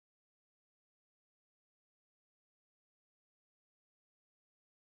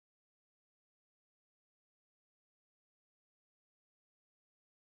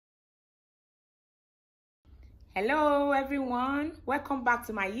Hello everyone, welcome back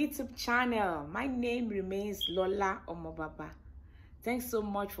to my YouTube channel. My name remains Lola Omobaba. Thanks so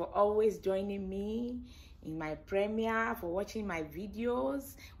much for always joining me in my premiere, for watching my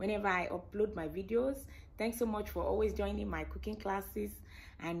videos whenever I upload my videos. Thanks so much for always joining my cooking classes,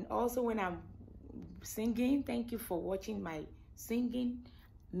 and also when I'm singing, thank you for watching my singing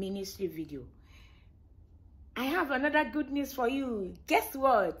ministry video. I have another good news for you. Guess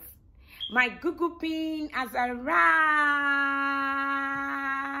what? My Google pin has arrived.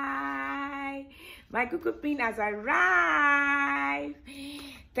 My Google pin has arrived.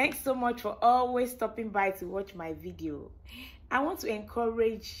 Thanks so much for always stopping by to watch my video. I want to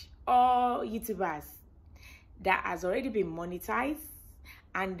encourage all YouTubers that has already been monetized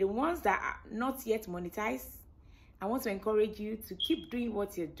and the ones that are not yet monetized. I want to encourage you to keep doing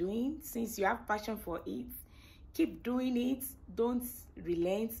what you're doing since you have passion for it. Keep doing it. Don't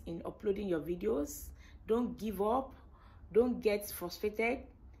relent in uploading your videos. Don't give up. Don't get frustrated.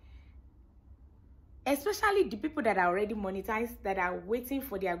 Especially the people that are already monetized, that are waiting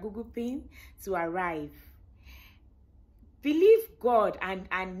for their Google pin to arrive. Believe God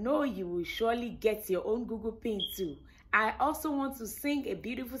and know you will surely get your own Google pin too. I also want to sing a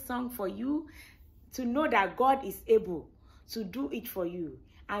beautiful song for you to know that God is able to do it for you.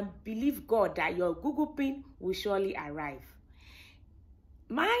 And believe God that your Google pin will surely arrive.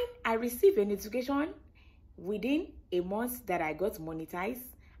 Mine, I received a notification within a month that I got monetized.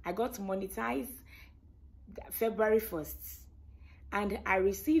 I got monetized February 1st. And I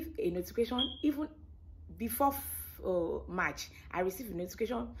received a notification even before March. I received a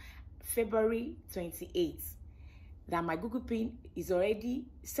notification February 28th that my Google pin is already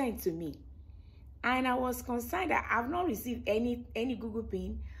sent to me. And I was concerned that I've not received any Google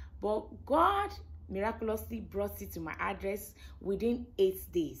pin, but God miraculously brought it to my address within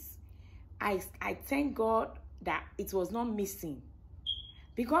 8 days. I thank God that it was not missing,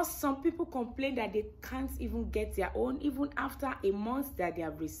 because some people complain that they can't even get their own even after a month that they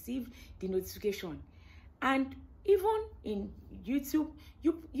have received the notification. And even in YouTube,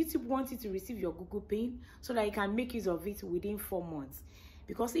 YouTube wants you to receive your Google pin so that you can make use of it within 4 months.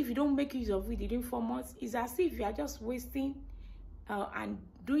 Because if you don't make use of it within 4 months, it's as if you are just wasting and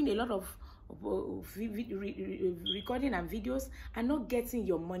doing a lot of recording and videos and not getting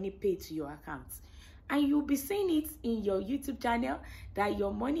your money paid to your account. And you'll be seeing it in your YouTube channel that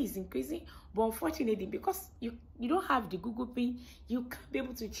your money is increasing, but unfortunately, because you don't have the Google pin, you can't be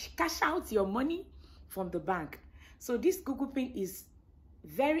able to cash out your money from the bank. So this Google pin is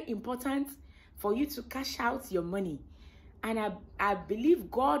very important for you to cash out your money. And I believe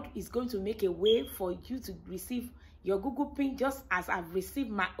God is going to make a way for you to receive your Google pin just as I've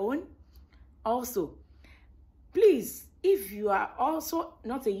received my own. Also, please, if you are also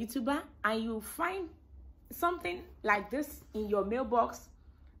not a YouTuber and you find something like this in your mailbox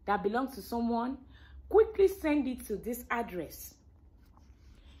that belongs to someone, quickly send it to this address.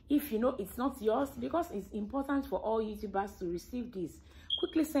 If you know it's not yours, because it's important for all YouTubers to receive this,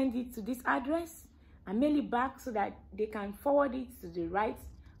 quickly send it to this address and mail it back so that they can forward it to the right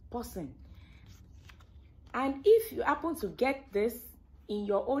person. And if you happen to get this in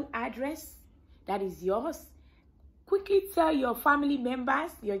your own address that is yours, quickly tell your family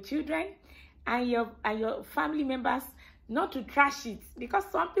members, your children, and your family members not to trash it, because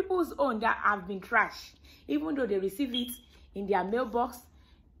some people's own that have been trashed, even though they receive it in their mailbox,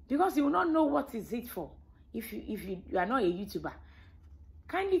 because you will not know what is it for if you are not a YouTuber.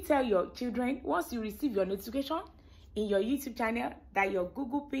 Kindly tell your children, once you receive your notification in your YouTube channel that your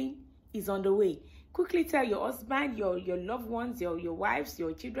Google pin is on the way, quickly tell your husband, your loved ones, your wives,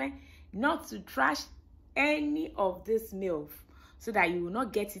 your children, not to trash any of this mail so that you will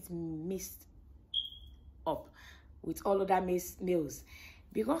not get it mixed up with all other mails.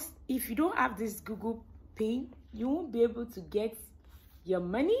 Because if you don't have this Google pin, you won't be able to get your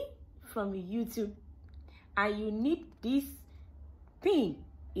money from YouTube, and you need this pin.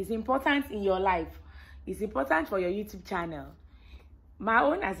 Is important in your life. It's important for your YouTube channel. My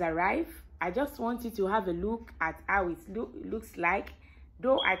own has arrived. I just want you to have a look at how it looks like.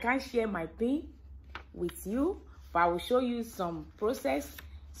 Though I can't share my pin with you, but I will show you some process.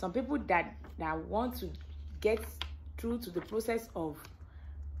 Some people that want to get through to the process of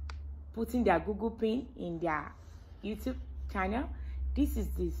putting their Google pin in their YouTube channel. This is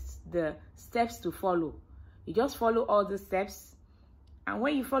the steps to follow. You just follow all the steps. And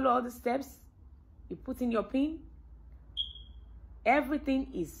when you follow all the steps, you put in your pin. Everything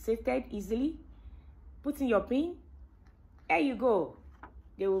is settled easily. Put in your pin. There you go.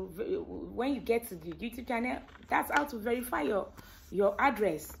 They will, when you get to the YouTube channel, that's how to verify your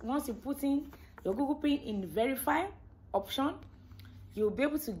address. Once you put in your Google Pin in verify option, you'll be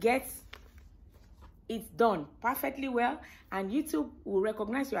able to get it done perfectly well, and YouTube will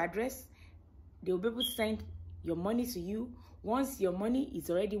recognize your address. They will be able to send your money to you once your money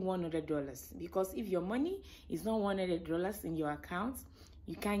is already $100, because if your money is not $100 in your account,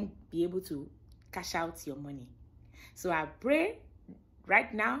 you can't be able to cash out your money. So I pray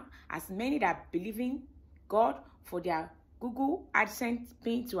right now, as many that believe in God for their Google AdSense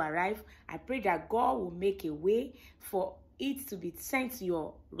pin to arrive, I pray that God will make a way for it to be sent to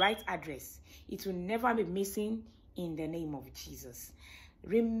your right address. It will never be missing in the name of Jesus.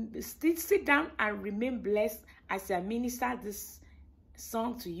 Sit down and remain blessed as I minister this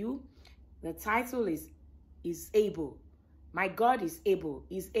song to you. The title is Able. My God is able.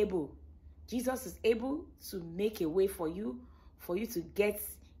 Is able. Jesus is able to make a way for you to get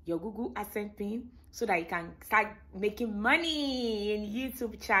your Google AdSense pin so that you can start making money in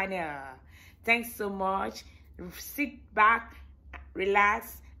YouTube channel. Thanks so much. Sit back,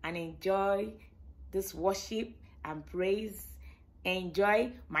 relax, and enjoy this worship and praise.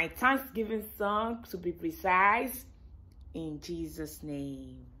 Enjoy my Thanksgiving song, to be precise, in Jesus'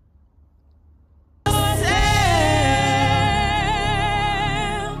 name.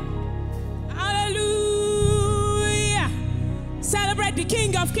 Hallelujah. Celebrate the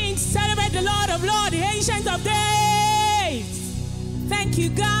King of Kings, celebrate the Lord of Lords, the Ancient of Days. Thank you,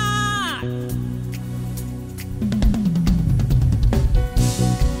 God.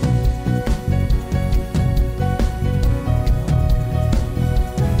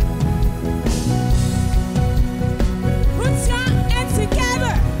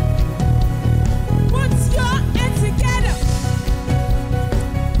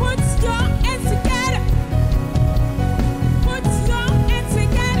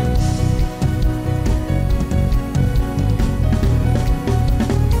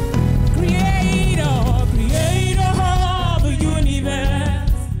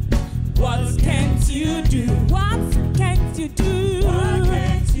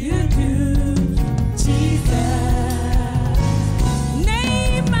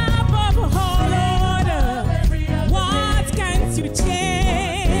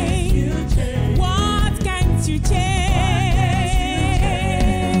 You change.